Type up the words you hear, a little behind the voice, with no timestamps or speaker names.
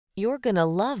You're gonna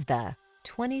love the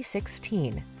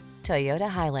 2016 Toyota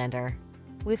Highlander.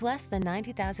 With less than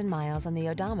 90,000 miles on the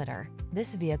odometer,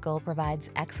 this vehicle provides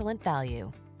excellent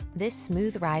value. This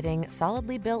smooth-riding,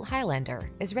 solidly built Highlander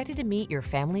is ready to meet your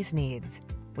family's needs.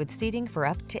 With seating for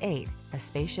up to 8, a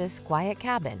spacious, quiet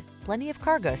cabin, plenty of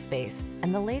cargo space,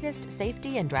 and the latest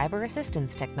safety and driver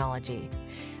assistance technology,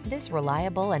 this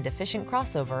reliable and efficient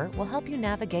crossover will help you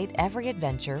navigate every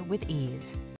adventure with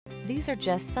ease. These are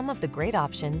just some of the great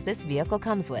options this vehicle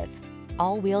comes with: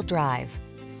 all-wheel drive,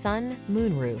 sun,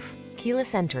 moonroof,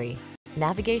 keyless entry,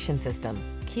 navigation system,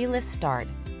 keyless start,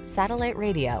 satellite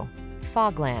radio,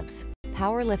 fog lamps,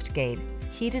 power liftgate,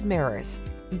 heated mirrors,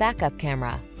 backup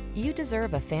camera. You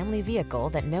deserve a family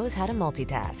vehicle that knows how to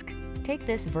multitask. Take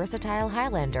this versatile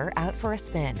Highlander out for a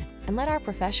spin and let our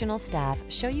professional staff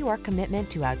show you our commitment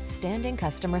to outstanding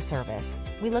customer service.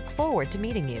 We look forward to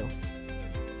meeting you.